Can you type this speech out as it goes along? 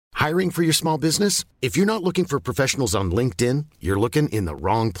Hiring for your small business? If you're not looking for professionals on LinkedIn, you're looking in the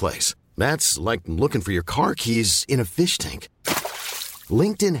wrong place. That's like looking for your car keys in a fish tank.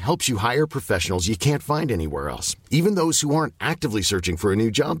 LinkedIn helps you hire professionals you can't find anywhere else, even those who aren't actively searching for a new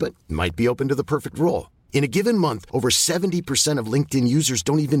job but might be open to the perfect role. In a given month, over 70% of LinkedIn users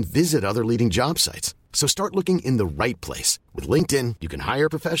don't even visit other leading job sites. So start looking in the right place. With LinkedIn, you can hire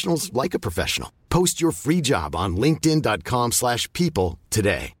professionals like a professional. Post your free job on linkedin.com/people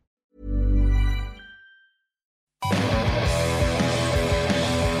today.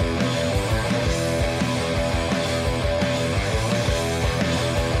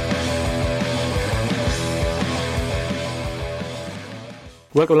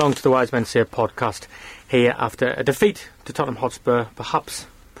 Welcome along to the Wise Men Say podcast, here after a defeat to Tottenham Hotspur, perhaps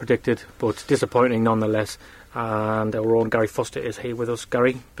predicted but disappointing nonetheless. And our own Gary Foster is here with us.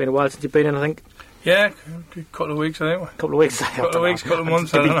 Gary, been a while since you've been in, I think? Yeah, a couple of weeks, I think. Couple of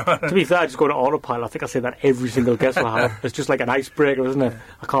months, to be fair, I just go to autopilot. I think I say that every single guest I have. It's just like an icebreaker, isn't it?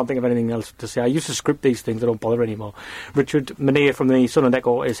 I can't think of anything else to say. I used to script these things, I don't bother anymore. Richard Minea from the Sun and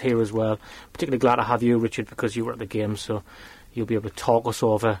Echo is here as well. Particularly glad to have you, Richard, because you were at the game, so you'll be able to talk us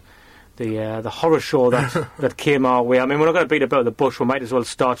over the horror show that came our way. I mean, we're not going to beat about the bush. We might as well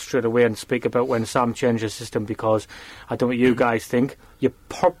start straight away and speak about when Sam changed his system, because I don't know what you guys think. You're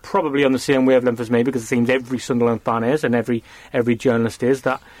probably on the same wavelength as me, because it seems every Sunderland fan is, and every journalist is,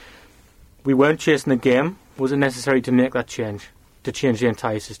 that we weren't chasing the game. Was it necessary to make that change, to change the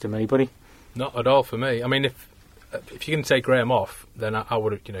entire system? Anybody? Not at all for me. I mean, if you can take Graham off, then I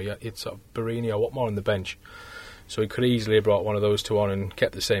would have, it's sort of Barini or Watmore on the bench. So he could easily have brought one of those two on and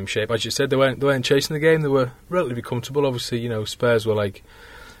kept the same shape. As you said, they weren't chasing the game. They were relatively comfortable. Obviously, Spurs were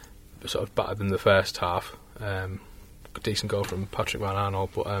sort of better than the first half. Decent goal from Patrick Van Arnold,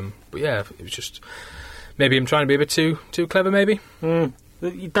 but yeah, it was just maybe him trying to be a bit too clever. Maybe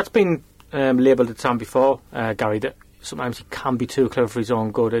that's been labelled at Sam before, Gary. That sometimes he can be too clever for his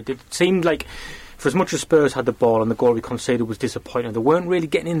own good. It seemed like, for as much as Spurs had the ball and the goal we conceded was disappointing, they weren't really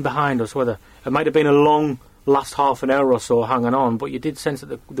getting in behind us. Whether it might have been a long last half an hour or so hanging on, but you did sense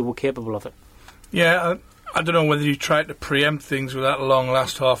that they were capable of it. Yeah, I don't know whether you tried to preempt things with that long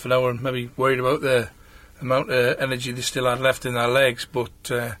last half an hour and maybe worried about the amount of energy they still had left in their legs, but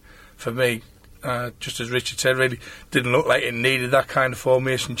for me, just as Richard said, really didn't look like it needed that kind of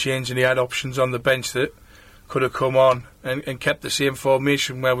formation change, and he had options on the bench that could have come on and kept the same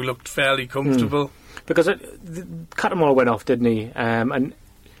formation where we looked fairly comfortable. Because Cattermole went off, didn't he? And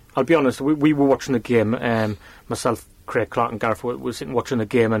I'll be honest, we were watching the game, myself, Craig Clark and Gareth were sitting watching the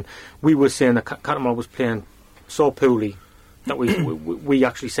game, and we were saying that Cattermole was playing so poorly that we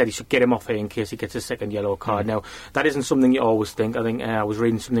actually said he should get him off here in case he gets a second yellow card. Now, that isn't something you always think. I think I was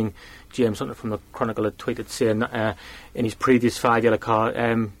reading something, James Hunter from the Chronicle had tweeted saying that in his previous 5 yellow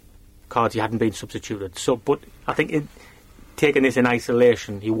cards he hadn't been substituted. So, but I think taking this in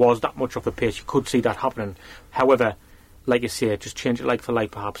isolation, he was that much off the pace. You could see that happening. However, like you say, just change it like for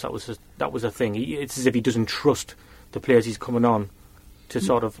like. Perhaps that was a thing. It's as if he doesn't trust the players he's coming on to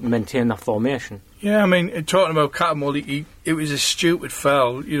sort of maintain that formation. Yeah, I mean, talking about Cattermole, it was a stupid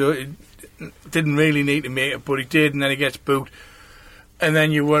foul. It didn't really need to make it, but he did, and then he gets booked. And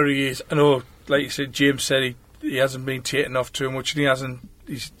then you worry I know, like you said, James said he hasn't been taken off too much, and he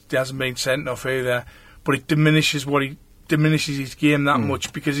hasn't been sent off either. But it diminishes his game that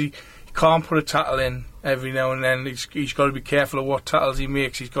much, because he can't put a tackle in every now and then. He's got to be careful of what tackles he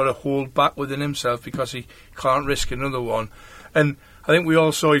makes. He's got to hold back within himself, because he can't risk another one. And I think we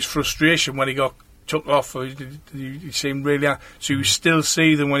all saw his frustration when he got took off. He seemed really... So you still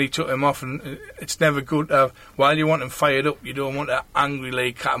see them when he took him off, and it's never good. While you want him fired up, you don't want that angry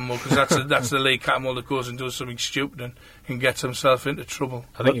Lee Cattermole, because that's the Lee Cattermole that goes and does something stupid and gets himself into trouble.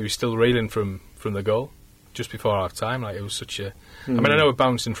 I think he was still reeling from the goal just before half time. It was such a... I mean, I know it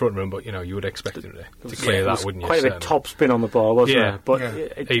bounced in front of him, but you would expect him to clear that, wouldn't you? Quite a bit top spin on the ball, wasn't it?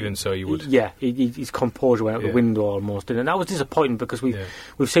 But even so, you would. Yeah, his composure went out the window almost, and that was disappointing, because we've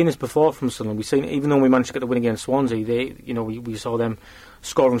seen this before from Sunderland. We've seen, even though we managed to get the win against Swansea, we saw them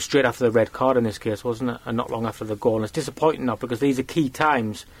scoring straight after the red card in this case, wasn't it? And not long after the goal. And it's disappointing now, because these are key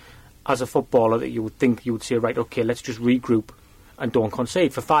times as a footballer that you would think you would say, right, okay, let's just regroup and don't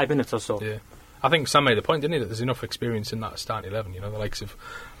concede for 5 minutes or so. Yeah. I think Sam made the point, didn't he, that there's enough experience in that starting 11, the likes of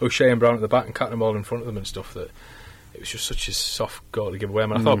O'Shea and Brown at the back and Cattermole in front of them and stuff, that it was just such a soft goal to give away. I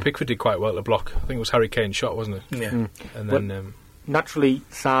mean, I thought Pickford did quite well to block. I think it was Harry Kane's shot, wasn't it? Yeah. And then... naturally,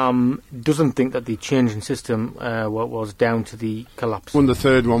 Sam doesn't think that the change in system was down to the collapse. When the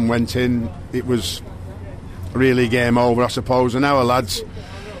third one went in, it was really game over, I suppose, and our lads,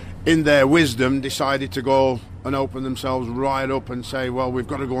 in their wisdom, decided to go and open themselves right up and say, well, we've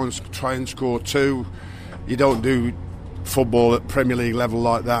got to go and try and score 2. You don't do football at Premier League level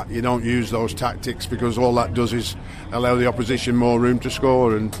like that. You don't use those tactics, because all that does is allow the opposition more room to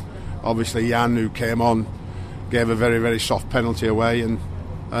score. And obviously Jan, who came on, gave a very, very soft penalty away,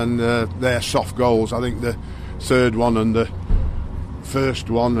 and they're soft goals. I think the third one and the first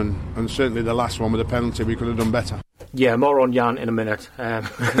one and certainly the last one with a penalty, we could have done better. Yeah, more on Jan in a minute.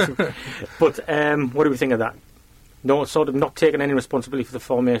 But what do we think of that? No, sort of not taking any responsibility for the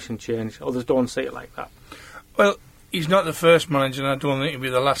formation change. Others don't see it like that. Well, he's not the first manager, and I don't think he'll be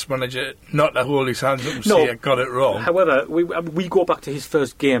the last manager not to hold his hands up and say I got it wrong. However, we go back to his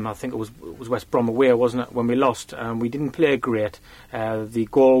first game. I think it was West Brom away, wasn't it, when we lost? We didn't play great. The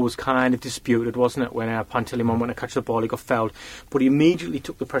goal was kind of disputed, wasn't it, when Pantilimon went to catch the ball, he got fouled. But he immediately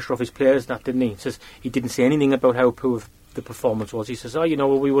took the pressure off his players, didn't he? He says he didn't say anything about how poor the performance was. He says,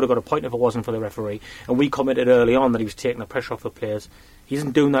 we would have got a point if it wasn't for the referee. And we commented early on that he was taking the pressure off the players. He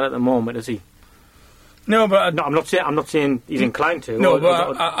isn't doing that at the moment, is he? No, but I'm not saying he's inclined to. No,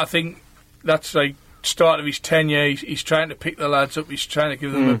 but I think that's like start of his tenure. He's trying to pick the lads up. He's trying to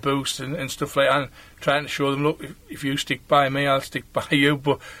give them a boost and stuff like that. And trying to show them, look, if you stick by me, I'll stick by you.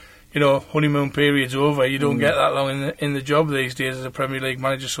 But honeymoon period's over. You don't get that long in the job these days as a Premier League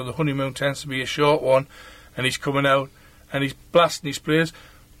manager. So the honeymoon tends to be a short one. And he's coming out and he's blasting his players,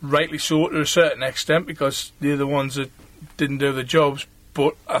 rightly so to a certain extent, because they're the ones that didn't do the jobs.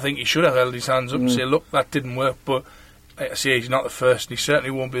 But I think he should have held his hands up and say, look, that didn't work. But like I say, he's not the first, and he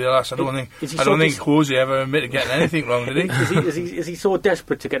certainly won't be the last. I don't think Jose ever admitted getting anything wrong, did he? Is he so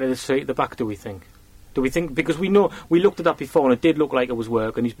desperate to get a straight at the back, do we think? Because we know, we looked at that before and it did look like it was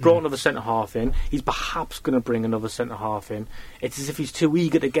working. He's brought another centre-half in. He's perhaps going to bring another centre-half in. It's as if he's too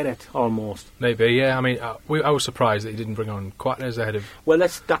eager to get it, almost. Maybe, yeah. I mean, I was surprised that he didn't bring on Quatters ahead of... Well,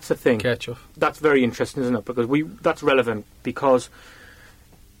 that's the thing. Kirchhoff. That's very interesting, isn't it? Because that's relevant, because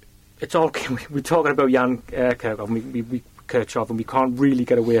it's all... We're talking about Jan Kirchhoff, and we can't really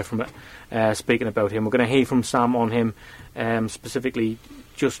get away from it, speaking about him. We're going to hear from Sam on him specifically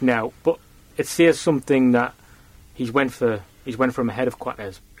just now. But it says something that he's went for him ahead of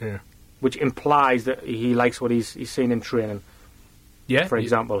Quatters, which implies that he likes what he's seen in training. Yeah, for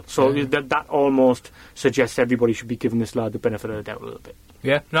example. So that almost suggests everybody should be giving this lad the benefit of the doubt a little bit.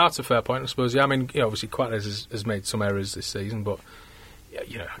 Yeah, no, that's a fair point, I suppose. Yeah, I mean, obviously Quatters has made some errors this season, but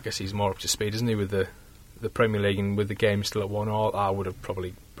I guess he's more up to speed, isn't he, with the Premier League and with the game still at 1-1. I would have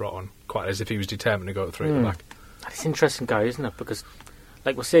probably brought on Quatters if he was determined to go to 3 at the back. That's interesting, Gary, isn't it? Because,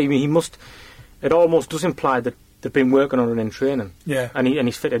 like we're saying, he must. It almost does imply that they've been working on it in training. Yeah. And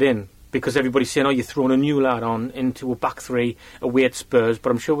he's fitted in. Because everybody's saying, you're throwing a new lad on into a back three away at Spurs. But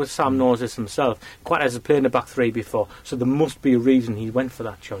I'm sure Sam knows this himself. Quatters has played in the back three before. So there must be a reason he went for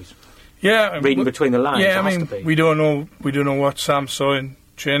that choice. Yeah. Reading between the lines, yeah, it has to be. We don't know what Sam saw in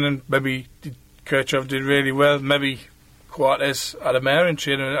training. Maybe Kirchhoff did really well. Maybe Quatters had a mare in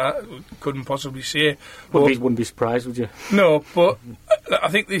training. I couldn't possibly say. Wouldn't be surprised, would you? No, but I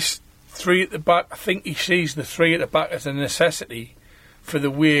think this 3 at the back, I think he sees the 3 at the back as a necessity for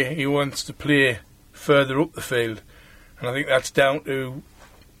the way he wants to play further up the field. And I think that's down to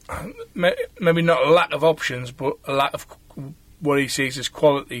maybe not a lack of options, but a lack of what he sees as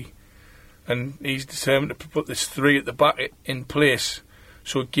quality. And he's determined to put this 3 at the back in place,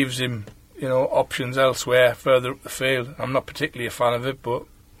 so it gives him options elsewhere further up the field. I'm not particularly a fan of it, but...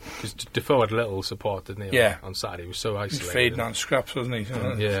 Because Defoe had little support, didn't he? Yeah. On Saturday, he was so isolated. He was feeding on scraps, wasn't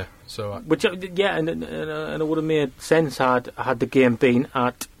he? Yeah. So. And it would have made sense had the game been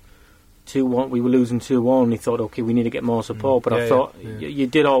at 2-1. We were losing 2-1. And he thought, okay, we need to get more support. But I thought you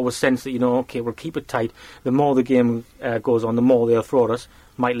did always sense that okay, we'll keep it tight. The more the game goes on, the more they'll throw at us.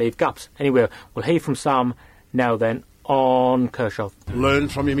 Might leave gaps. Anyway, we'll hear from Sam now. Then on Kirchhoff. Learn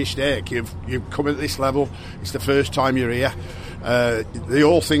from your mistake. You've come at this level. It's the first time you're here. They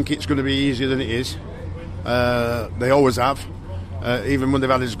all think it's going to be easier than it is. They always have, even when they've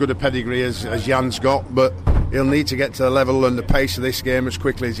had as good a pedigree as Jan's got. But he'll need to get to the level and the pace of this game as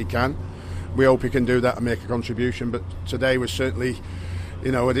quickly as he can. We hope he can do that and make a contribution. But today was certainly,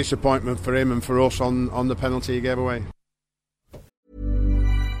 a disappointment for him and for us on the penalty he gave away.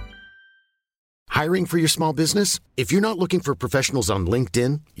 Hiring for your small business? If you're not looking for professionals on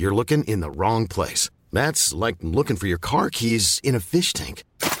LinkedIn, you're looking in the wrong place. That's like looking for your car keys in a fish tank.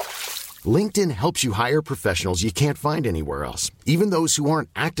 LinkedIn helps you hire professionals you can't find anywhere else, even those who aren't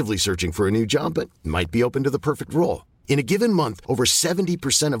actively searching for a new job but might be open to the perfect role. In a given month, over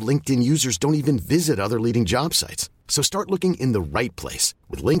 70% of LinkedIn users don't even visit other leading job sites. So start looking in the right place.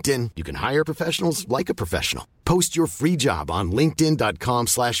 With LinkedIn, you can hire professionals like a professional. Post your free job on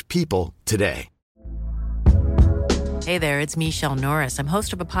linkedin.com/people today. Hey there, it's Michelle Norris. I'm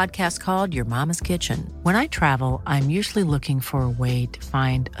host of a podcast called Your Mama's Kitchen. When I travel, I'm usually looking for a way to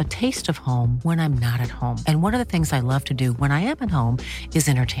find a taste of home when I'm not at home. And one of the things I love to do when I am at home is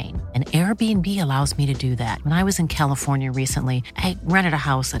entertain. And Airbnb allows me to do that. When I was in California recently, I rented a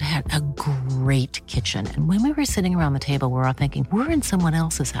house that had a great kitchen. And when we were sitting around the table, we were all thinking, we're in someone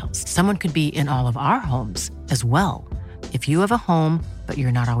else's house. Someone could be in all of our homes as well. If you have a home, but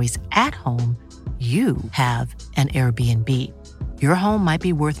you're not always at home, you have an Airbnb. Your home might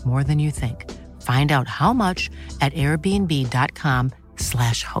be worth more than you think. Find out how much at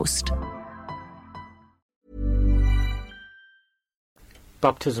airbnb.com/host.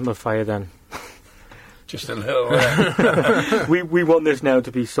 Baptism of fire then. Just a little. We want this now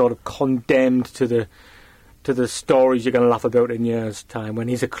to be sort of condemned to the stories you're going to laugh about in years' time when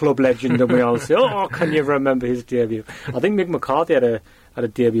he's a club legend and we all say, oh, can you remember his debut? I think Mick McCarthy had a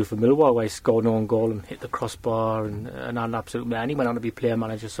debut for Millwall where he scored an own goal and hit the crossbar and an absolute man. He went on to be player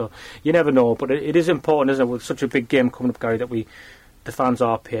manager, so you never know. But it is important, isn't it, with such a big game coming up, Gary, that the fans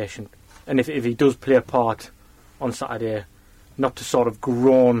are patient. And if he does play a part on Saturday, not to sort of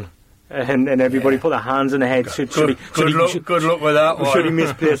groan and everybody put their hands in their head. Good luck with that one. Should he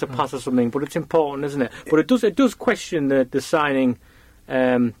misplace a pass or something? But it's important, isn't it? But it does question the signing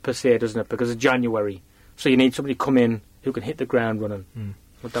per se, doesn't it? Because it's January, so you need somebody to come in who can hit the ground running.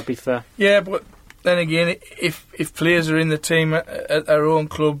 Would that be fair? Yeah, but then again, if players are in the team at their own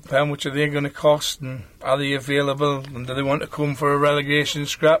club, how much are they going to cost, and are they available, and do they want to come for a relegation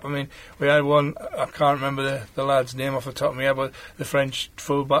scrap? I mean, we had one, I can't remember the lad's name off the top of my head, but the French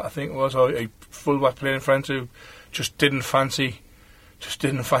fullback, I think it was, or a fullback playing in France who just didn't fancy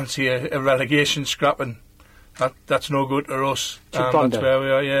a relegation scrap, and that's no good to us. That's where we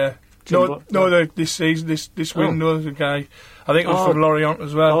are, yeah. This season, this window, the guy, I think it was from Lorient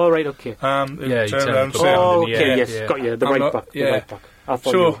as well. Oh, right, okay. He turned around. Yes, got you. The right back. I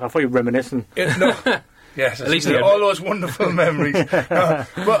thought you were reminiscing. Yes, at least all those wonderful memories. But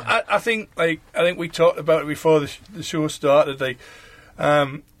I think we talked about it before the show started.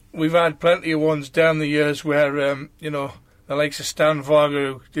 We've had plenty of ones down the years where the likes of Stan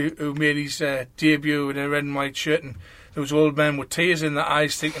Varga who made his debut in a red and white shirt, and those old men with tears in their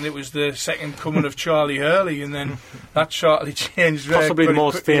eyes thinking it was the second coming of Charlie Hurley, and then that shortly changed. Possibly the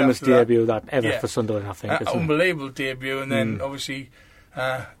most famous debut that ever for Sunderland, I think. Unbelievable debut, and then obviously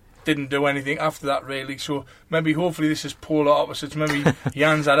didn't do anything after that, really. So hopefully this is polar opposites. Maybe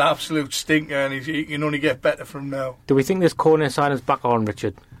Jan's had absolute stinker, and he can only get better from now. Do we think this corner signing's back on,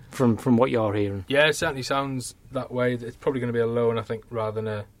 Richard, from what you're hearing? Yeah, it certainly sounds that way. It's probably going to be a loan, I think, rather than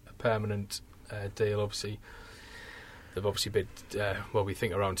a permanent deal, obviously. They've obviously bid, we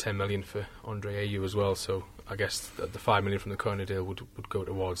think around 10 million for Andre Ayew as well. So I guess the 5 million from the Corner deal would go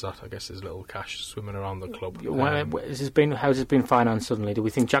towards that. I guess there's a little cash swimming around the club. How's it been financed suddenly? Do we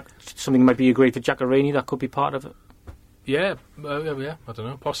think something might be agreed for Giaccherini that could be part of it? Yeah, I don't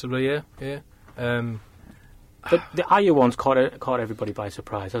know, possibly, yeah. But the Ayew one's caught everybody by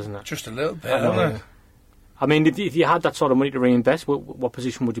surprise, hasn't it? Just a little bit, hasn't it? I mean, if you had that sort of money to reinvest, what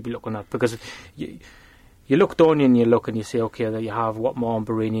position would you be looking at? Because you look, don't you, and you look and you say, okay, there you have Watmore and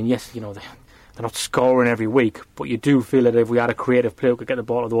Barini, and yes, they're not scoring every week, but you do feel that if we had a creative player who could get the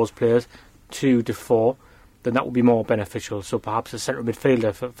ball to those players, 2 to 4, then that would be more beneficial. So perhaps a central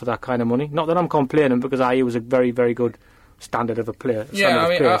midfielder for that kind of money. Not that I'm complaining, because Ayew was a very, very good standard of a player.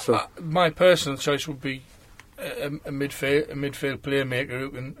 My personal choice would be a midfield playmaker who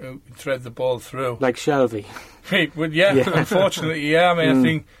can thread the ball through, like Shelby. Unfortunately, I mean, I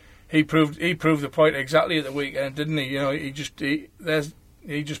think he proved the point exactly at the weekend, didn't he?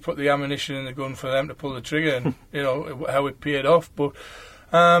 He just put the ammunition in the gun for them to pull the trigger, and how it paid off. But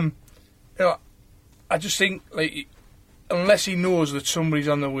I just think, unless he knows that somebody's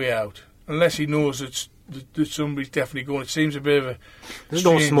on the way out, unless he knows that somebody's definitely going, it seems a bit of a. There's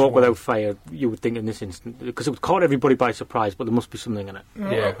no smoke without fire, you would think, in this instance, because it caught everybody by surprise. But there must be something in it.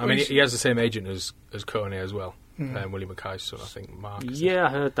 Yeah, I mean, he has the same agent as Kone as well. William Mackay's son, I think, Mark. Yeah, I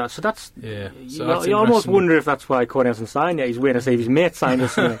heard that. So that's... Yeah. You almost wonder if that's why Kone hasn't signed yet. He's waiting to see if his mate signed or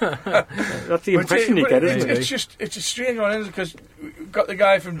something. That's the impression you get, isn't it? It's a strange one, isn't it? Because you've got the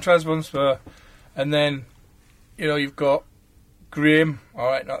guy from Trabzonspor, and then, you've got Graham,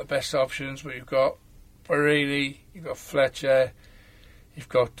 alright, not the best options, but you've got Barini, you've got Fletcher, you've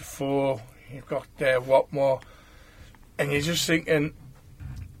got Defoe, you've got Watmore, and you're just thinking,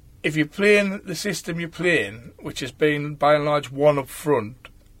 if you're playing the system you're playing, which has been by and large one up front,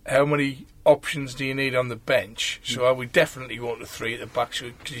 how many options do you need on the bench? So are we definitely going to 3 at the back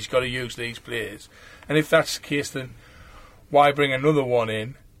because he's got to use these players? And if that's the case, then why bring another one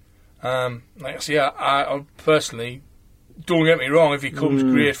in? Like I say, I personally don't get me wrong, if he comes,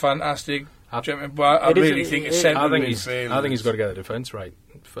 great, fantastic. But I really think it's central midfield. I think he's got to get the defence right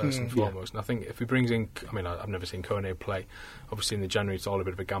first and foremost. And I think if he brings in, I mean, I've never seen Kone play. Obviously, in the January, it's all a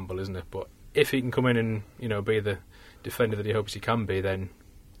bit of a gamble, isn't it? But if he can come in and be the defender that he hopes he can be, then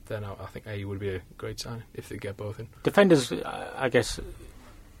I think he would be a great sign if they get both in. Defenders, I guess,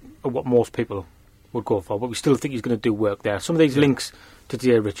 are what most people would go for, but we still think he's going to do work there. Some of these links to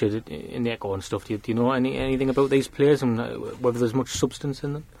Dear Richard in the Echo and stuff, do you know anything about these players and whether there's much substance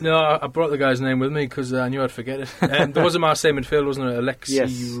in them? No, I brought the guy's name with me because I knew I'd forget it. There was a Marseille midfield, wasn't it?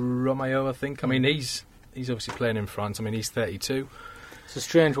 Alexis Romeo, I think. I mean, he's obviously playing in France. I mean, he's 32. It's a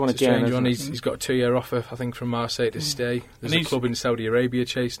strange one again. He's got a 2-year offer, I think, from Marseille to stay. There's a club in Saudi Arabia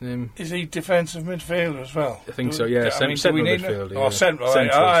chasing him. Is he defensive midfielder as well? I think so, yeah. Central midfielder. Oh, central.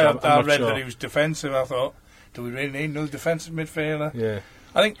 I read that he was defensive. I thought, do we really need no defensive midfielder? Yeah.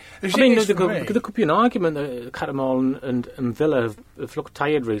 I mean, there could be an argument that Catamol and Villa have looked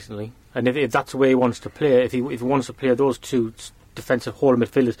tired recently, and if that's the way he wants to play, if he wants to play those two defensive holding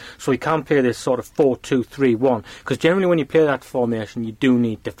midfielders, so he can play this sort of 4-2-3-1, because generally when you play that formation you do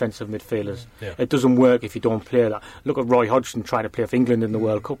need defensive midfielders. It doesn't work if you don't play that. Look at Roy Hodgson trying to play for England in the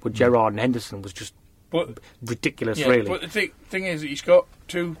World Cup with Gerrard and Henderson. Was just ridiculous, really. But the thing is, he's got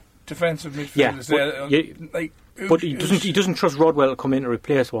two defensive midfielders there. But he doesn't trust Rodwell to come in to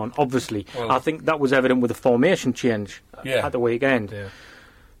replace one, obviously. Well, I think that was evident with the formation change at the weekend. Yeah.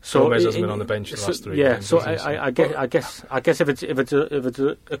 So Gomez hasn't been on the bench the last 3 games. So I guess if it's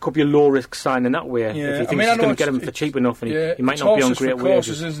a could be a low risk sign in that way. If he thinks he's going to get him for cheap enough, and he might not be on great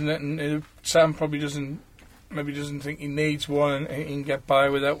wages, isn't it? And Sam probably doesn't think he needs one, and he can get by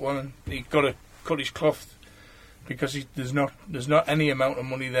without one. And he's got to cut his cloth because there's not any amount of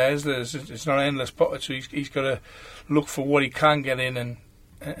money there. It's not an endless pocket, so he's got to look for what he can get in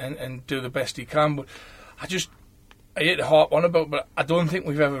and do the best he can. But I hate to harp on about, but I don't think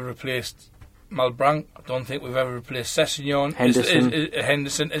we've ever replaced Malbranc. I don't think we've ever replaced Sessegnon.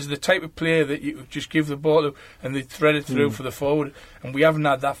 Henderson is the type of player that you just give the ball to and they thread it through for the forward. And we haven't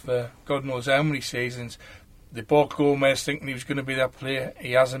had that for God knows how many seasons. They bought Gomez thinking he was going to be that player.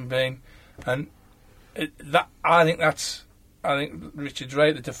 He hasn't been. And I think Richard's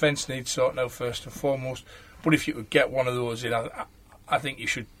right. The defence needs sorting out first and foremost. But if you could get one of those in, I think you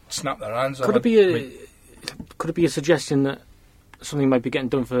should snap their hands on it. Could it be a suggestion that something might be getting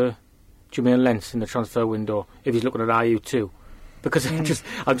done for Jermaine Lens in the transfer window if he's looking at IU too? Because I'm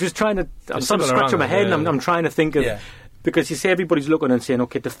just trying to. I'm scratching my head and I'm trying to think of because you say everybody's looking and saying,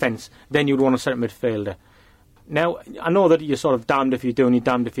 okay, defence. Then you'd want to set a midfielder. Now I know that you're sort of damned if you do and you're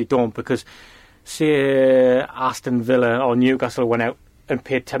damned if you don't, because say Aston Villa or Newcastle went out and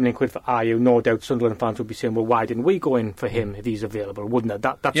paid £10 million for IU, no doubt Sunderland fans would be saying, well, why didn't we go in for him if he's available, wouldn't it?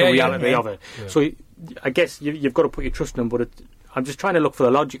 That's the reality of it. Yeah. So I guess you've got to put your trust in him, but I'm just trying to look for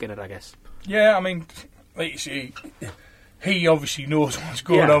the logic in it, I guess. Yeah, I mean, like you see, he obviously knows what's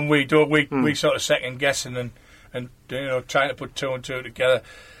going on. We don't. We sort of second guessing and trying to put two and two together.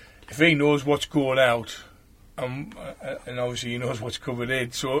 If he knows what's going out, and obviously he knows what's coming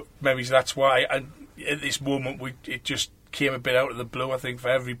in, so maybe that's why. And at this moment, it just came a bit out of the blue, I think, for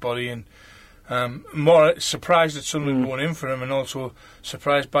everybody, and more surprised that Sunderland going in for him, and also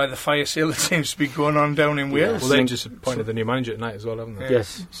surprised by the fire sale that seems to be going on down in Wales. Well, they've just appointed the new manager tonight as well, haven't they?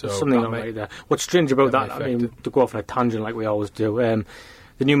 Yes, so something like that. What's strange about that, I mean, to go off on a tangent like we always do,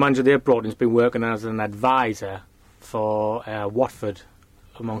 the new manager they've brought in has been working as an advisor for Watford,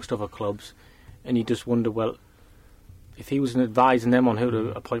 amongst other clubs, and you just wonder, well, if he was advising them on who to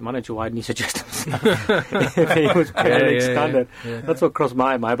appoint manager, why didn't he suggest himself? If he was Premier League standard. Yeah. That's what crossed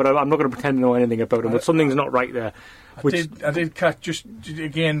my mind, but I'm not going to pretend to know anything about him, but something's not right there. I did catch, just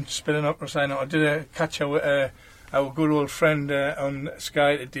again, spinning up or saying, I did catch our good old friend on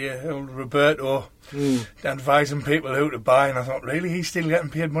Sky today, old Roberto, advising people who to buy, and I thought, really, he's still getting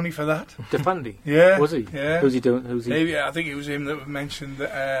paid money for that? Defandi? Yeah. Was he? Yeah. Who's he doing? Maybe, I think it was him that mentioned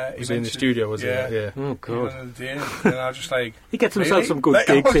that. Was he in the studio, was he? Yeah. Oh, God. And I was just like... He gets himself some good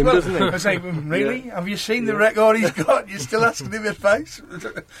gigs in, doesn't he? I was like, really? Have you seen the record he's got? You're still asking him advice?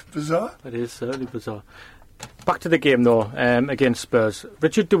 Bizarre. It is certainly bizarre. Back to the game, though, against Spurs.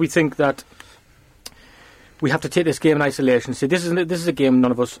 Richard, do we think that we have to take this game in isolation? See, this is a game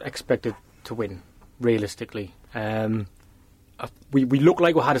none of us expected to win, realistically. We look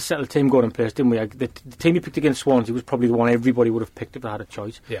like we had a settled team going in place, didn't we? The team you picked against Swansea was probably the one everybody would have picked if they had a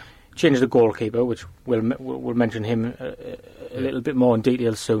choice. Yeah. Changed the goalkeeper, which we'll mention him a little bit more in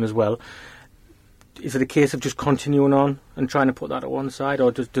detail soon as well. Is it a case of just continuing on and trying to put that at one side,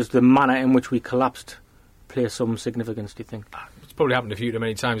 or does the manner in which we collapsed play some significance, do you think? It's probably happened a few too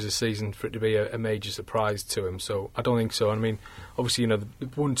many times this season for it to be a major surprise to him. So I don't think so. I mean, obviously,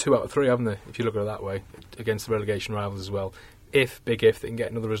 they've won 2 out of 3, haven't they? If you look at it that way, against the relegation rivals as well. Big if they can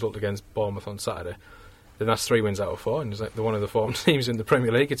get another result against Bournemouth on Saturday, then that's 3 wins out of 4, and they're one of the form teams in the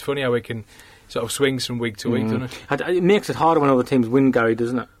Premier League. It's funny how it can sort of swings from week to week, doesn't it? It makes it harder when other teams win, Gary,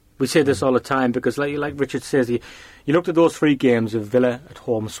 doesn't it? We say this all the time because, like Richard says, you looked at those 3 games of Villa at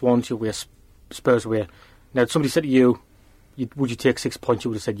home, Swansea away, Spurs away. Now, somebody said to you, would you take 6 points?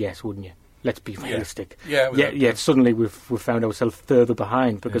 You would have said yes, wouldn't you? Let's be realistic. Yeah. Suddenly we've found ourselves further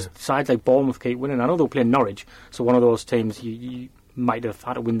behind because sides like Bournemouth keep winning. I know they're playing Norwich, so one of those teams you might have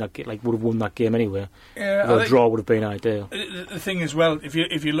had to win that game, would have won that game anyway. Yeah, a draw would have been ideal. The thing as well, if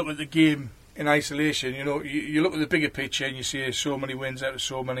you look at the game in isolation, you look at the bigger picture and you see so many wins out of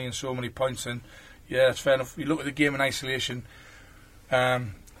so many and so many points, and that's fair enough. You look at the game in isolation,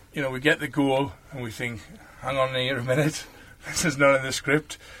 we get the goal and we think, hang on here a minute, this is not in the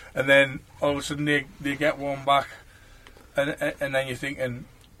script, and then all of a sudden they get one back, and then you're thinking,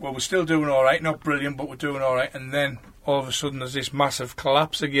 well, we're still doing all right, not brilliant, but we're doing all right, and then all of a sudden there's this massive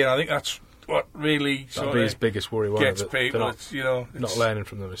collapse again. I think that's what really that'll be his biggest worry. Gets people. Not learning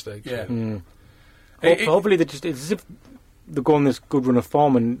from the mistakes. Yeah. Hopefully it's as if they're going this good run of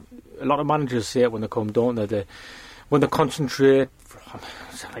form, and a lot of managers say it when they come, don't they? When they concentrate,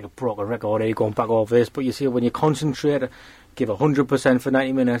 it's like a broken record, going back over this, but you see when you concentrate, give 100% for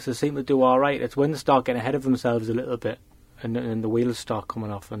 90 minutes, they seem to do all right. It's when they start getting ahead of themselves a little bit, and the wheels start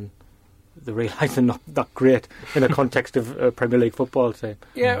coming off, and they realise they're not that great in the context of a Premier League football team.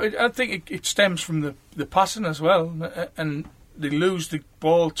 Yeah, I think it stems from the passing as well, and they lose the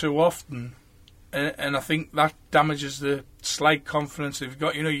ball too often, and I think that damages the slight confidence they've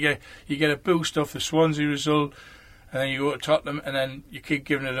got. You get a boost off the Swansea result, and then you go to Tottenham, and then you keep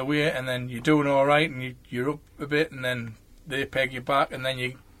giving it away, and then you're doing all right, and you're up a bit, and then they peg you back, and then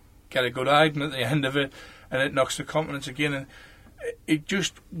you get a good hiding at the end of it, and it knocks the confidence again. And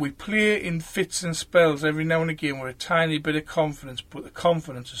we play in fits and spells every now and again with a tiny bit of confidence, but the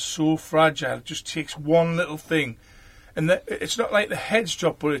confidence is so fragile. It just takes one little thing, and it's not like the heads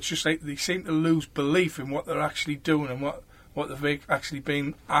drop, but it's just like they seem to lose belief in what they're actually doing and what they've actually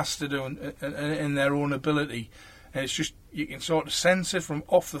been asked to do in their own ability. And it's just, you can sort of sense it from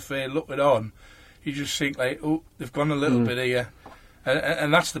off the field, looking on. You just think they've gone a little bit here.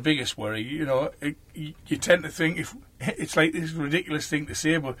 And that's the biggest worry. You tend to think, if it's like this ridiculous thing to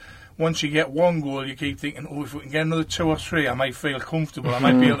say, but once you get one goal, you keep thinking, if we can get another 2 or 3, I might feel comfortable. I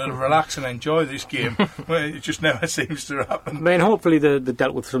might be able to relax and enjoy this game. Well, it just never seems to happen. I mean, hopefully they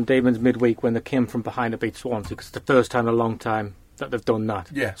dealt with some demons midweek when they came from behind to beat Swansea, because it's the first time in a long time that they've done that.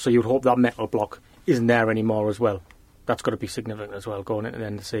 Yeah. So you'd hope that mental block isn't there anymore as well. That's got to be significant as well going into the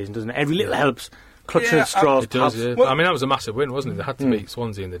end of the season, doesn't it? Every little helps. Clutching at straws. It does, yeah. Well, I mean, that was a massive win, wasn't it? They had to beat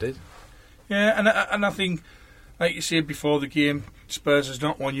Swansea, and they did. Yeah, and I think, like you said before the game, Spurs is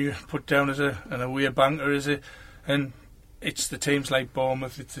not one you put down as an away banker, is it? And it's the teams like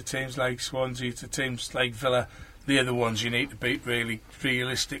Bournemouth, it's the teams like Swansea, it's the teams like Villa. They're the ones you need to beat, really,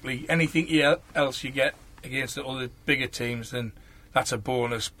 realistically. Anything else you get against the other bigger teams, then that's a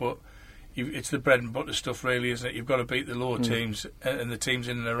bonus, but it's the bread and butter stuff, really, isn't it? You've got to beat the lower teams, and the teams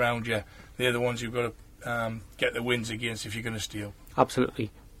in and around you. They're the ones you've got to get the wins against if you're going to steal.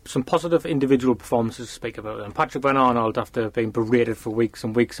 Absolutely. Some positive individual performances to speak about them. Patrick Van Arnold, after being berated for weeks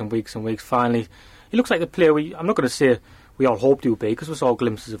and weeks and weeks and weeks, finally, he looks like the player I'm not going to say we all hoped he would be, because we saw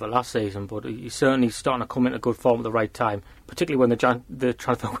glimpses of it last season, but he's certainly starting to come into good form at the right time, particularly when the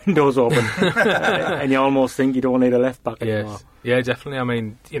transfer window's open and you almost think you don't need a left back anymore. Yeah, definitely. I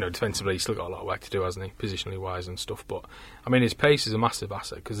mean, defensively he's still got a lot of work to do, hasn't he, positionally wise and stuff, but I mean his pace is a massive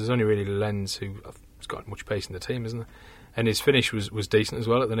asset, because there's only really Lenz who's got much pace in the team, isn't there? And his finish was decent as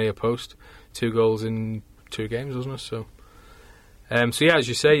well at the near post. 2 goals in 2 games, wasn't it? So yeah, as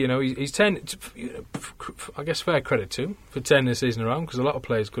you say, he's 10. I guess fair credit to him for 10 this season around, because a lot of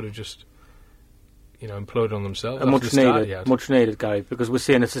players could have just, imploded on themselves. Much needed guy, because we're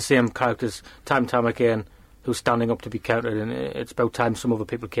seeing it's the same characters time again who's standing up to be counted, and it's about time some other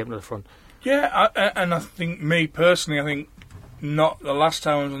people came to the front. Yeah, and I think me personally, not the last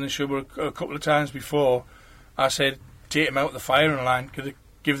time I was on the show, but a couple of times before, I said take him out of the firing line,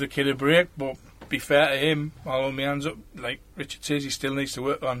 give the kid a break, but be fair to him, I'll hold my hands up. Like Richard says, he still needs to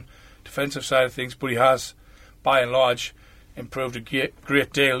work on defensive side of things, but he has, by and large, improved a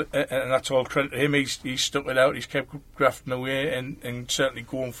great deal, and that's all credit to him. He's stuck it out, he's kept grafting away, and certainly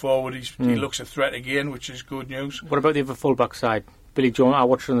going forward, he looks a threat again, which is good news. What about the other full-back side? Billy Jones, I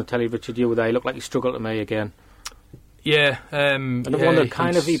watched on the telly, Richard, you were there, he looked like he struggled to me again. Yeah. And I wonder, he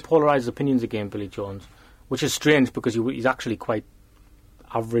polarises opinions again, Billy Jones. which is strange because he's actually quite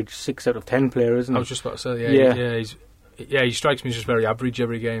average 6 out of 10 player, isn't he? I was just about to say, he strikes me as just very average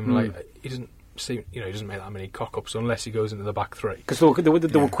every game. Like he doesn't seem, he doesn't make that many cock-ups unless he goes into the back three. Because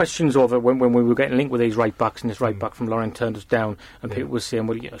there were questions over when we were getting linked with these right backs, and this right back from Lorient turned us down, and people were saying,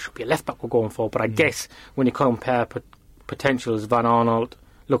 well, it should be a left back we're going for. But I guess when you compare potentials, Van Arnold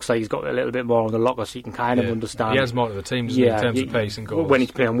looks like he's got a little bit more on the locker, so you can kind of understand. He has more to the team, doesn't he, in terms of pace and goals. When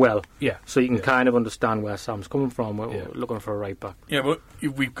he's playing well. Yeah. So you can kind of understand where Sam's coming from. We're looking for a right back. Yeah, but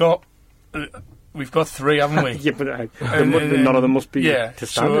we've got 3, haven't we? Yeah, but none of them must be to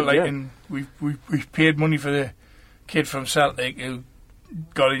standard. So, and we've paid money for the kid from Celtic who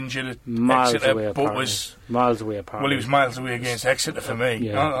got injured at Exeter, but was miles away. Apparently, well, he was miles away against Exeter for me.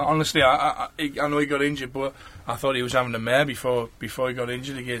 Yeah. Honestly, I know he got injured, but I thought he was having a mare before he got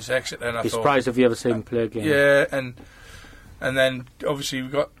injured against Exeter. And I thought, surprised if you ever seen him play a game. Yeah, and then obviously we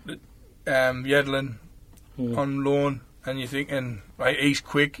got Yedlin on loan. And you're thinking, right, he's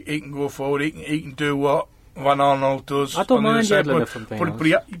quick, he can go forward, he can do what Van Arnold does. I don't mind Yedlin if I'm being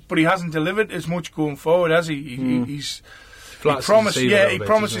honest. But he hasn't delivered as much going forward, has he? He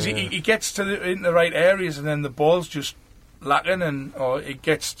promises. He gets in the right areas, and then the ball's just lacking, or it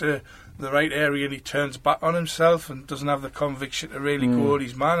gets to the right area and he turns back on himself and doesn't have the conviction to really go at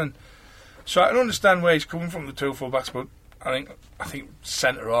his man. And so I can understand where he's coming from, the 2 full-backs, but I think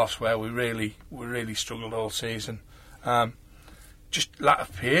centre-half's where we really struggled all season. Just lack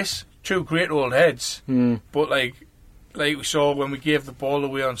of pace. 2 great old heads, but like we saw when we gave the ball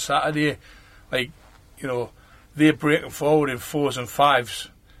away on Saturday, they're breaking forward in 4s and 5s,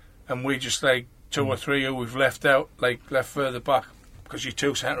 and we just 2 or 3 who we've left out, left further back, because your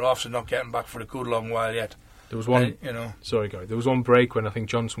 2 centre halves are not getting back for a good long while yet. There was one. Sorry, Gary. There was one break when I think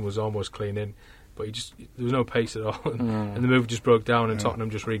Johnson was almost clean in, but there was no pace at all, and the move just broke down, and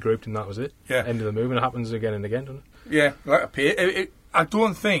Tottenham just regrouped, and that was it. Yeah. End of the move, and it happens again and again, doesn't it? Yeah, I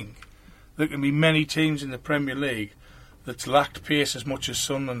don't think there can be many teams in the Premier League that's lacked pace as much as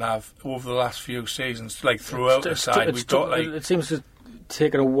Sunderland have over the last few seasons. Throughout the side, it seems to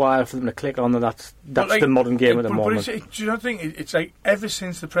taken a while for them to click on that. That's the modern game at the moment. Do you not think it's ever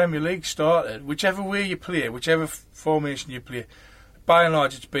since the Premier League started, whichever way you play, whichever formation you play, by and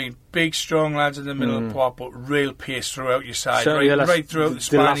large, it's been big, strong lads in the middle of the park, but real pace throughout your side, right throughout the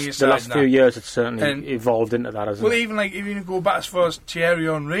span of your side. The last few years, it's certainly evolved into that, hasn't it? Well, even if you go back as far as Thierry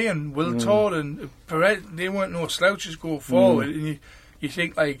Henry and Will Todd and Perez, they weren't no slouches go forward, and you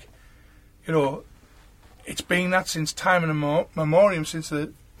think it's been that since time and memoriam, since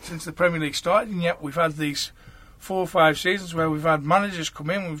the Premier League started, and yet we've had these 4 or 5 seasons where we've had managers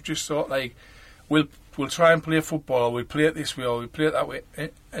come in, we've just thought we'll try and play football, or we'll play it this way, or we'll play it that way,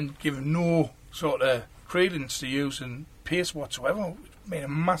 and give no sort of credence to using pace whatsoever. It's made a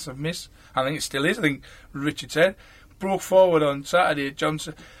massive miss. I think it still is. I think Richard said, broke forward on Saturday,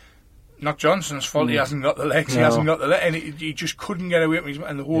 Johnson. Not Johnson's fault, he hasn't got the legs, he hasn't got the legs, and he just couldn't get away from his,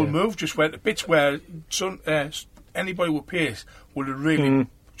 and the whole move just went to bits where anybody with pace would have really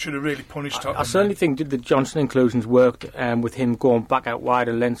should have really punished Tottenham. I certainly think the Johnson inclusions worked with him going back out wide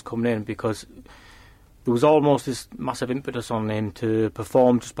and Lens coming in, because there was almost this massive impetus on him to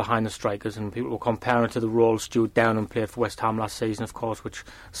perform just behind the strikers, and people were comparing it to the role Stuart Downham played for West Ham last season, of course, which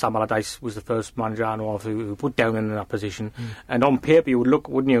Sam Allardyce was the first manager I know of who put Downham in that position. And on paper you would look,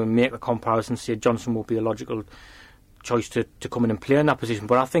 wouldn't you, and make the comparison, say Johnson would be a logical choice to come in and play in that position.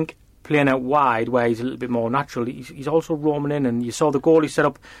 But I think playing out wide, where he's a little bit more natural, he's also roaming in, and you saw the goal he set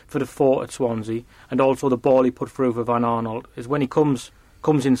up for the 4 at Swansea, and also the ball he put through for Van Arnold, is when he comes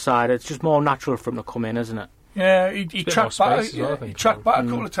inside, it's just more natural for him to come in, isn't it? Yeah, he tracked back. He tracked back a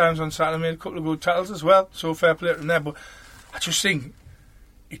couple of times on Saturday, made a couple of good tackles as well. So fair play to him there. But I just think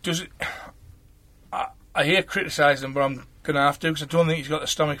he does it. I hate criticising him, but I'm going to have to, because I don't think he's got the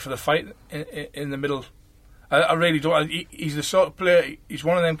stomach for the fight in the middle. I really don't. He's the sort of player. He's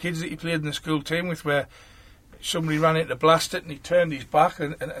one of them kids that you played in the school team with, where somebody ran in to blast it and he turned his back,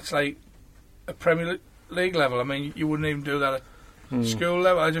 and it's like a Premier League level. I mean, you wouldn't even do that at school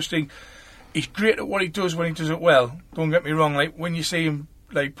level. I just think he's great at what he does when he does it well. Don't get me wrong, when you see him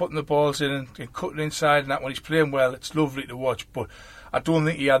putting the balls in and cutting inside and that, when he's playing well, it's lovely to watch. But I don't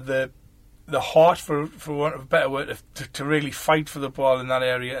think he had the heart, for want of a better word, to really fight for the ball in that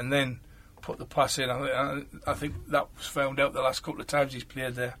area and then put the pass in. I think that was found out the last couple of times he's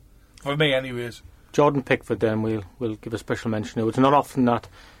played there, for me anyways. Jordan Pickford, then we'll give a special mention. It's not often that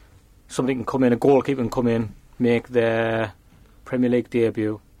somebody can come in, a goalkeeper can come in, make their Premier League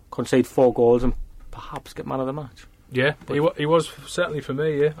debut, concede 4 goals and perhaps get man of the match. Yeah, he was certainly for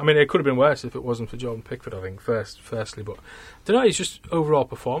me. Yeah, I mean, it could have been worse if it wasn't for Jordan Pickford. I think firstly, but I don't know. He's just overall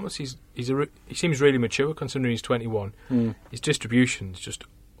performance. He seems really mature considering he's 21. His distribution's just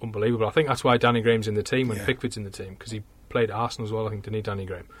unbelievable. I think that's why Danny Graham's in the team when Pickford's in the team, because he played at Arsenal as well. I think didn't he, Danny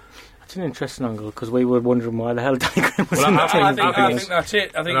Graham? That's an interesting angle because we were wondering why the hell Danny Graham was in the team. I think that's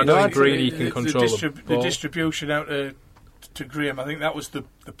it. I think Greeny can control the distribution out to Graham. I think that was the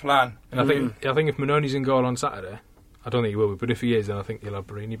plan. And I think if Manoni's in goal on Saturday, I don't think he will be, but if he is, then I think he'll have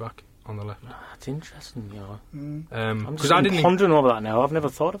Barini back on the left. That's interesting, I'm because just pondering over that now. I've never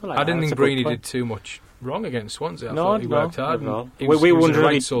thought of it like that. I didn't think Barini did too much wrong against Swansea. I thought he worked hard. We were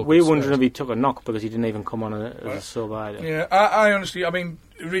wondering if he took a knock because he didn't even come on as a sub either. Yeah, I honestly,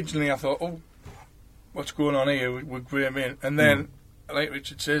 originally I thought, what's going on here with Graham in? And then, like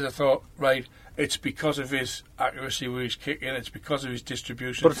Richard says, I thought, right, it's because of his accuracy with his kicking, it's because of his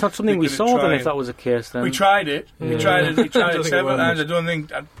distribution. But it's not something we saw then, if that was the case then. We tried it. We tried it several times. I don't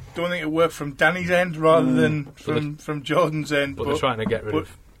think it worked from Danny's end rather than from Jordan's end. But they're trying to get rid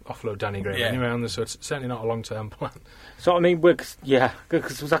of offload Danny Graham anyway, so it's certainly not a long-term plan. So, I mean, because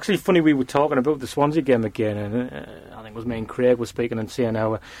it was actually funny we were talking about the Swansea game again, and I think it was me and Craig were speaking and saying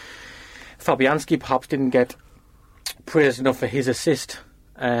how Fabianski perhaps didn't get praised enough for his assist.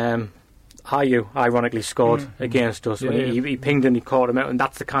 Ayew ironically scored against us when he pinged and he caught him out, and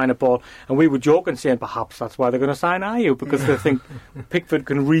that's the kind of ball. And we were joking, saying perhaps that's why they're going to sign Ayew, because they think Pickford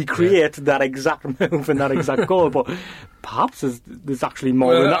can recreate that exact move and that exact goal. But perhaps there's actually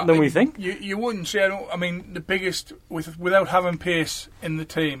more than that than we think. You wouldn't say. The biggest without having pace in the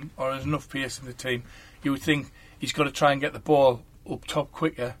team, or there's enough pace in the team, you would think he's got to try and get the ball up top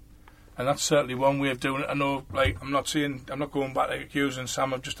quicker. And that's certainly one way of doing it. I know, I'm not going back to accusing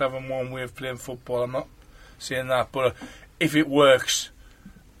Sam of just having one way of playing football. I'm not saying that. But if it works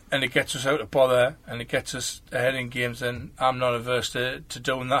and it gets us out of bother and it gets us ahead in games, then I'm not averse to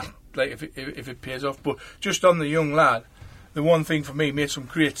doing that, if it pays off. But just on the young lad, the one thing for me, he made some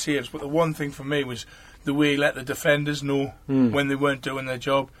great saves, but the one thing for me was the way he let the defenders know when they weren't doing their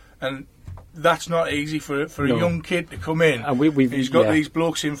job. And that's not easy for a young kid to come in. And he's got these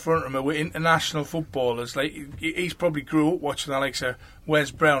blokes in front of him who are international footballers. He's probably grew up watching the likes of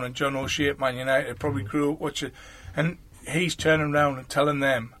Wes Brown and John O'Shea at Man United. Probably grew up watching, and he's turning around and telling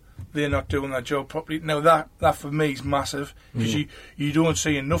them they're not doing their job properly. Now that for me is massive, because you don't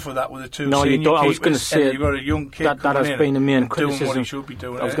see enough of that with the two senior keepers. I was going to say you've got a young kid that has been the main criticism. Doing what he should be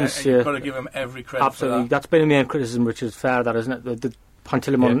doing. I was going to say you've got to give him every credit. Absolutely, for that. That's been the main criticism, which is fair. That isn't it? The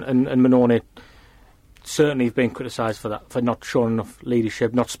Pantilimon and Manone certainly have been criticised for that, for not showing enough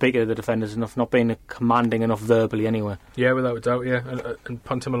leadership, not speaking to the defenders enough, not being commanding enough verbally anyway. Yeah, without a doubt, yeah. And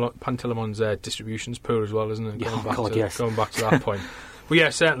Pantilimon's distribution's poor as well, isn't it? Going back to that point. But yeah,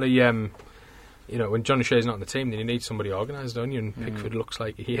 certainly, when John O'Shea's not on the team, then you need somebody organised, don't you? And Pickford looks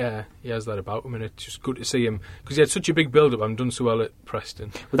like he has that about him, and it's just good to see him, because he had such a big build-up and done so well at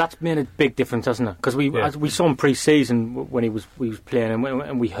Preston. Well, that's made a big difference, hasn't it? Because we saw him pre-season when he was playing,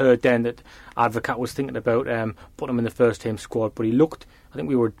 and we heard then that Advocat was thinking about putting him in the first team squad, but he looked, I think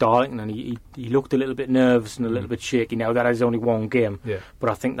we were at Darlington, and he looked a little bit nervous and a little bit shaky. Now, that is only one game, but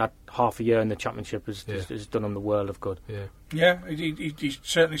I think that half a year in the Championship has done him the world of good. Yeah, he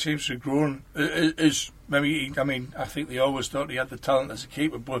certainly seems to have grown. I think they always thought he had the talent as a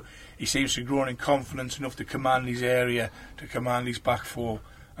keeper, but he seems to have grown in confidence enough to command his area, to command his back four,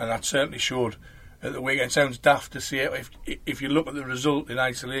 and that certainly showed at the weekend. It sounds daft to say it. If you look at the result in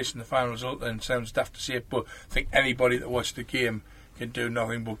isolation, the final result, then it sounds daft to say it, but I think anybody that watched the game can do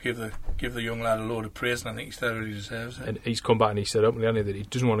nothing but give the young lad a load of praise, and I think he thoroughly deserves it. And he's come back and he said openly that he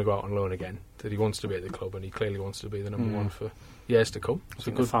doesn't want to go out on loan again, that he wants to be at the club, and he clearly wants to be the number one for years to come. I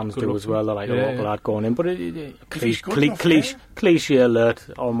think the fans do as well. They're like a local lad going in, but cliche alert,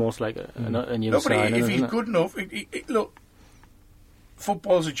 almost like a new sign. If he's good enough, look,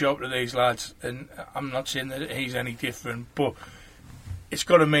 football's a job to these lads, and I'm not saying that he's any different, but it's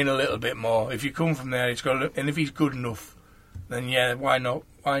got to mean a little bit more. If you come from there, it's got to, and if he's good enough, then why not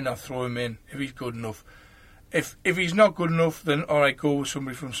throw him in if he's good enough? If he's not good enough, then all right, go with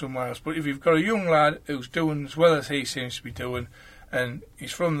somebody from somewhere else. But if you've got a young lad who's doing as well as he seems to be doing, and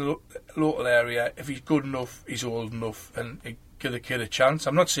he's from the local area, if he's good enough, he's old enough, and give the kid a chance.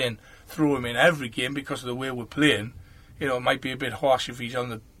 I'm not saying throw him in every game because of the way we're playing. It might be a bit harsh if he's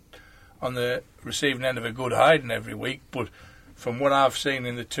on the receiving end of a good hiding every week, but from what I've seen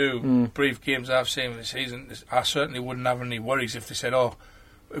in the two brief games I've seen this season, I certainly wouldn't have any worries if they said,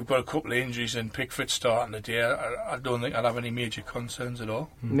 we've got a couple of injuries and Pickford's starting the day. I don't think I'd have any major concerns at all.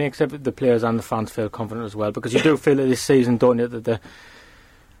 Makes the players and the fans feel confident as well, because you do feel that this season, don't you, that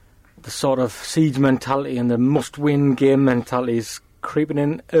the sort of siege mentality and the must-win game mentality is creeping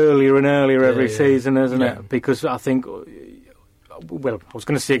in earlier and earlier every season, isn't it? Because I think, well, I was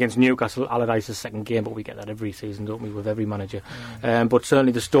going to say against Newcastle, Allardyce's second game, but we get that every season, don't we, with every manager. But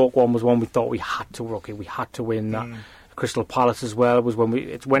certainly the Stoke one was one we thought we had to we had to win that. Crystal Palace as well was when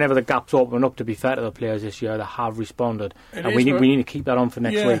it's whenever the gaps open up. To be fair to the players this year, they have responded, and we need to keep that on for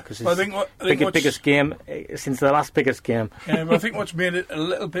next week because it's biggest game since the last biggest game. Yeah, but I think what's made it a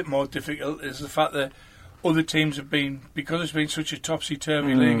little bit more difficult is the fact that other teams have been, because it's been such a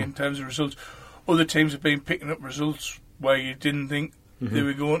topsy-turvy league in terms of results, other teams have been picking up results where you didn't think they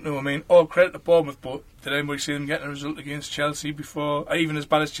were going to. I mean, all credit to Bournemouth, but did anybody see them getting a result against Chelsea before, even as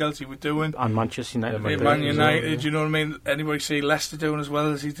bad as Chelsea were doing? And Manchester United. Man United, you know what I mean? Anybody see Leicester doing as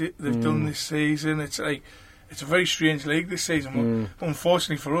well as they've done this season? It's like, it's a very strange league this season.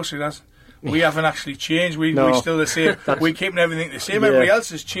 Unfortunately for us, it hasn't. We haven't actually changed. We're still the same. We're keeping everything the same. Everybody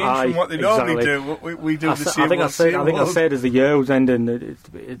else has changed from what they normally do. What we do the same. I think I said as the year was ending,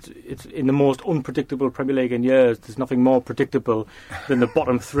 it's in the most unpredictable Premier League in years. There's nothing more predictable than the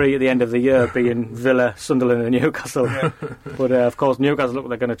bottom three at the end of the year being Villa, Sunderland, and Newcastle. But of course, Newcastle look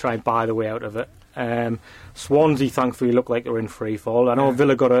like they're going to try and buy the way out of it. Swansea, thankfully, look like they're in free fall. I know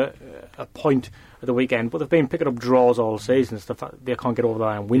Villa got a point at the weekend, but they've been picking up draws all season. It's the fact they can't get over the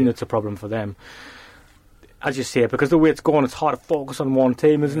line and win that's a problem for them. As you say, because the way it's going, it's hard to focus on one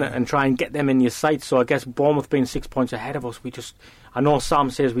team, isn't it, and try and get them in your sights. So I guess Bournemouth being 6 points ahead of us, I know Sam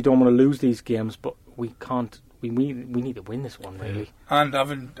says we don't want to lose these games, but we can't. We need to win this one, really. And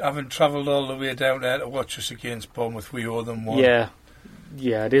having travelled all the way down there to watch us against Bournemouth, we owe them one. Yeah,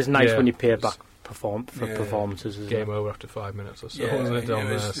 it is nice when you pay back performances. Game over after 5 minutes or so, wasn't it, down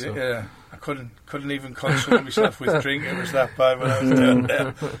there? So. Yeah, I couldn't even console myself with drink. It was that bad when I was down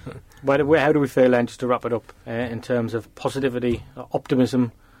there. How do we feel then, just to wrap it up, in terms of positivity,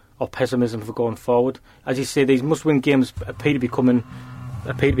 optimism or pessimism for going forward? As you say, these must-win games appear to be coming.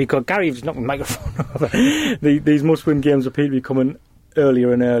 Gary was knocking the microphone over. These must-win games appear to be coming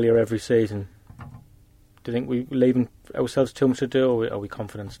earlier and earlier every season. Do you think we're leaving ourselves too much to do, or are we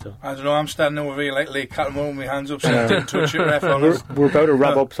confident still? I don't know, I'm standing over here like Lee Cattermole with my hands up, so I didn't touch it, ref on us. We're about to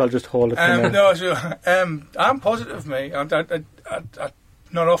wrap up, so I'll just hold it for now. I'm positive, mate. I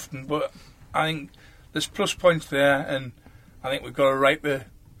not often, but I think there's plus points there, and I think we've got to write the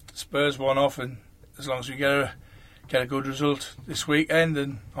Spurs one off, and as long as we get a good result this weekend,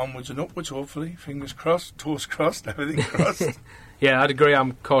 and onwards and upwards, hopefully. Fingers crossed, toes crossed, everything crossed. Yeah, I'd agree.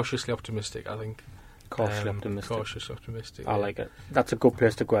 I'm cautiously optimistic, I think. Cautiously optimistic. I like it. That's a good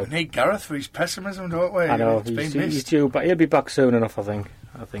place to go out. We need Gareth for his pessimism, don't we? I know, he's due, but he'll be back soon enough, I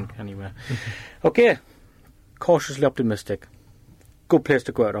think, anyway. Okay, cautiously optimistic. Good place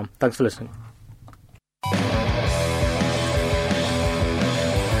to go out on. Thanks for listening.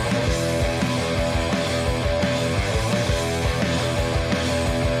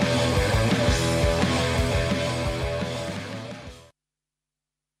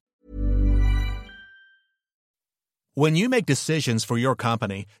 When you make decisions for your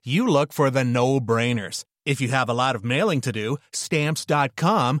company, you look for the no-brainers. If you have a lot of mailing to do,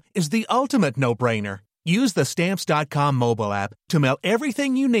 Stamps.com is the ultimate no-brainer. Use the Stamps.com mobile app to mail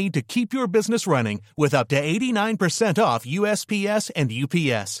everything you need to keep your business running with up to 89% off USPS and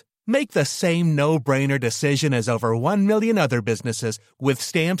UPS. Make the same no-brainer decision as over 1 million other businesses with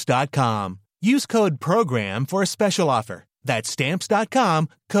Stamps.com. Use code PROGRAM for a special offer. That's Stamps.com,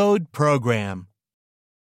 code PROGRAM.